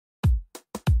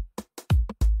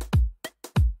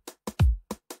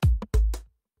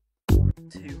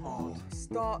too hard.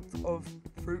 Start of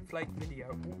FruitFlakZ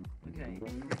video. Okay,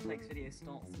 FruitFlakZ video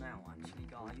starts now, actually,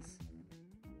 guys.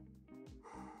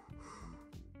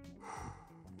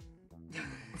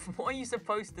 What are you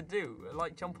supposed to do?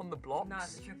 Like jump on the blocks? No,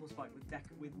 it's a triple spike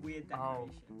with weird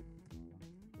decoration.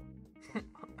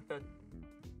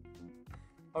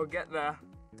 Oh, get there.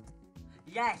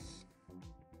 Yes!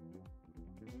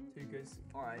 Too good.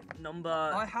 Alright, number...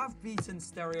 I have beaten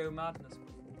Stereo Madness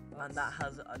before. And that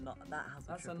has a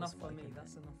That's triple enough for spike me. in it.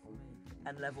 That's enough for me.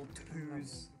 And level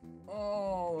 2s.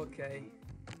 Oh, okay.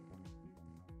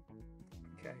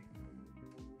 Okay.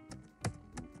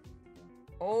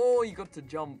 Oh, you got to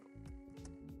jump.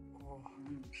 Oh.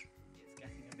 It's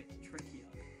getting a bit trickier.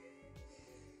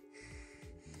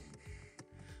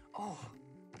 Oh.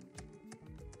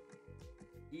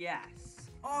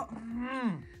 Yes. Oh.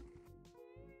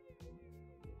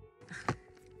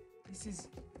 This is.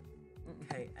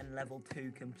 Okay, and level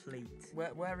 2 complete.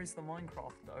 Where is the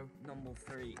Minecraft though? Number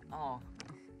 3. Oh.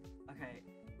 Okay.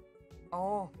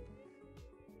 Oh.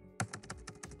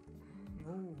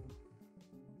 Ooh.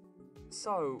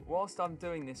 So, whilst I'm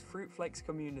doing this, FruitFlakZ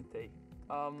community,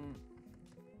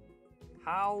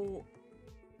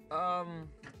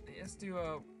 let's do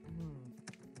a,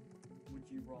 Would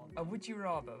you rather? a would you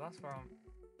rather, that's where I'm,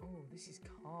 oh, this is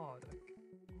hard,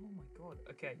 oh my god,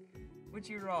 okay, would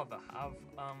you rather have,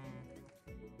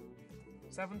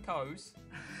 7 toes,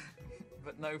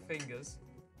 but no fingers,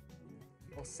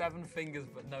 or 7 fingers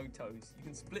but no toes? You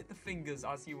can split the fingers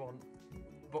as you want,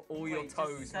 but all your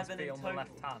toes must be on the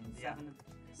left hand. Yeah.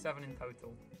 7 in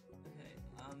total. Okay,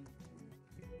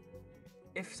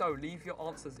 If so, leave your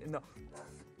answers in the...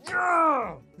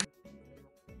 Yeah!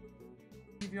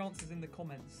 Leave your answers in the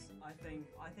comments. I think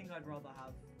I'd rather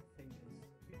have fingers.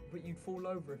 But you'd fall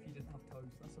over if you didn't have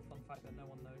toes. That's a fun fact that no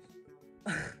one knows.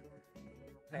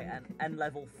 Okay, and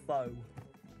level foe.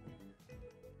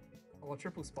 Oh, a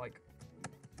triple spike.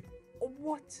 Oh,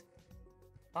 what?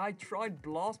 I tried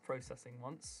blast processing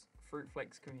once.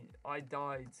 FruitFlakZ community. I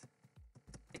died.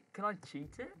 Can I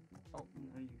cheat it? Oh,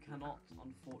 no, you cannot,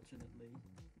 unfortunately.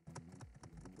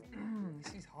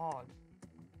 This is hard.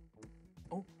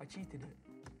 Oh, I cheated it.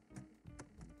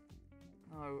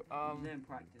 No, Then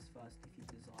practice first if you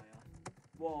desire.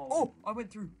 Whoa. Oh, I went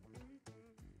through.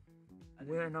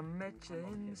 When I met you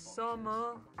in the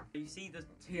summer. You see the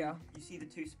two. Yeah. You see the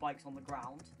 2 spikes on the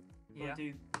ground. You Yeah.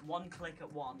 do 1 click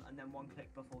at one and then 1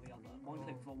 click before the other. One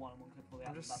click before one and 1 click before the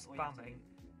I'm other. just That's all you have to spamming.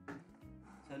 do.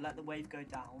 So let the wave go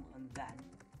down and then.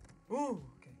 Oh,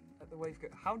 okay. Let the wave go.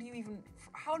 How do you even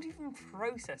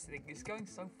process it? It's going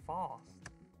so fast.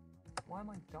 Why am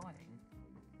I dying?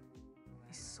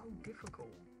 It's so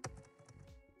difficult.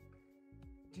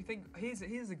 Do you think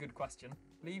here's a good question.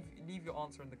 Leave your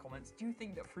answer in the comments. Do you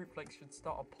think that FruitFlakZ should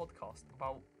start a podcast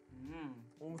about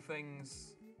all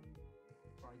things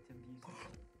Bright and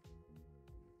beautiful.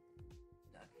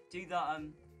 No. Do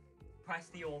the press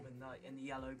the orb in the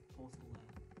yellow portal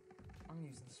there. I'm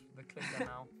using the clicker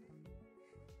now.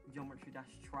 Geometry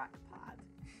dash trackpad.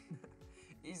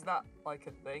 Is that like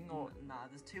a thing or? Nah,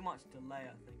 there's too much delay,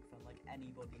 I think, for like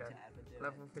anybody to ever do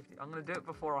Level 50. I'm gonna do it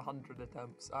before 100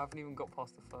 attempts. I haven't even got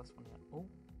past the first one yet. Oh,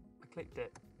 I clicked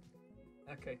it.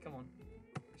 Okay, come on.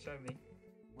 Show me.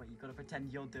 Wait, you gotta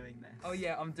pretend you're doing this. Oh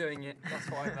yeah, I'm doing it. That's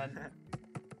what I meant.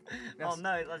 Oh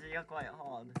no, it's actually quite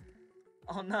hard.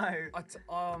 Oh no.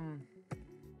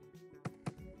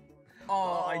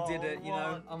 Oh, I did it. You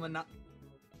know, what? I'm a nut.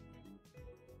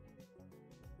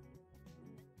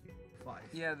 5.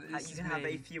 Yeah, this You is can have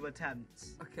me. a few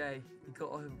attempts. Okay, you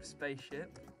got a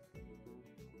spaceship.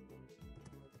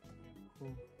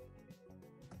 Ooh.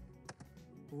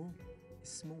 Ooh.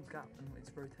 It's a small gap and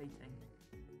it's rotating.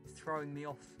 It's throwing me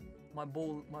off. My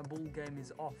ball game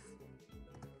is off.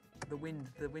 The wind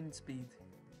speed.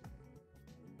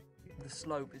 The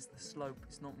slope is the slope.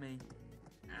 It's not me.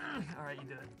 All right, you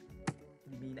do it.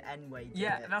 You mean N-way?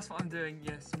 Yeah, that's what I'm doing.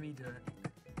 Yes, me do it.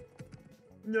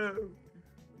 No.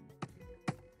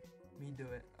 Me do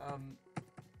it.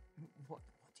 What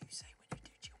do you say when you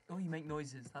do jump? Oh, you make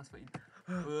noises. That's what you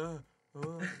do.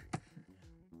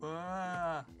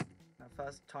 That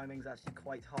first timing's actually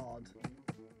quite hard.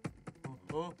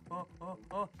 Oh.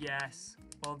 Yes.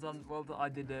 Well done. Well done. I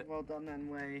did it. Well done,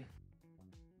 N-way.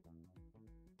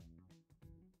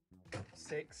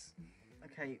 6.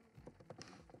 Okay.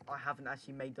 I haven't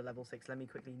actually made the level 6. Let me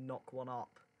quickly knock one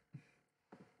up.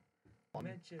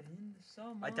 Met you in the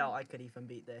summer. I doubt I could even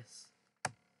beat this.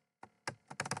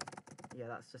 Yeah,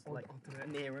 that's just I'll like do it.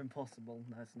 near impossible.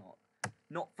 No, it's not.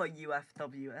 Not for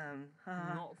UFWM.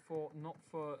 Not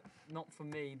for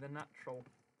me, the natural.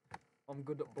 I'm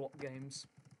good at block games.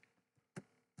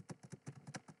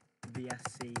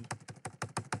 VSC.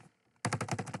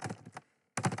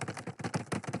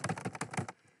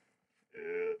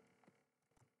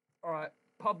 Alright,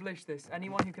 publish this.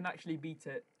 Anyone who can actually beat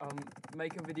it,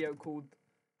 make a video called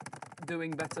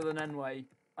Doing Better Than Enway,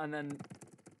 and then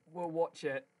we'll watch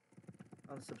it.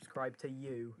 And subscribe to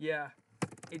you. Yeah,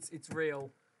 it's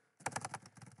real.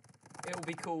 It'll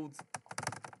be called...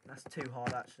 That's too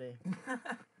hard, actually.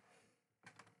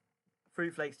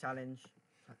 FruitFlakZ challenge.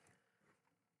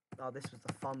 Oh, this was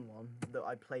the fun one that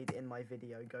I played in my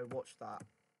video. Go watch that.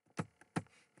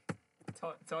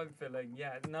 Time filling,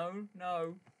 yeah. No.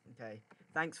 Okay.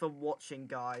 Thanks for watching,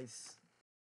 guys.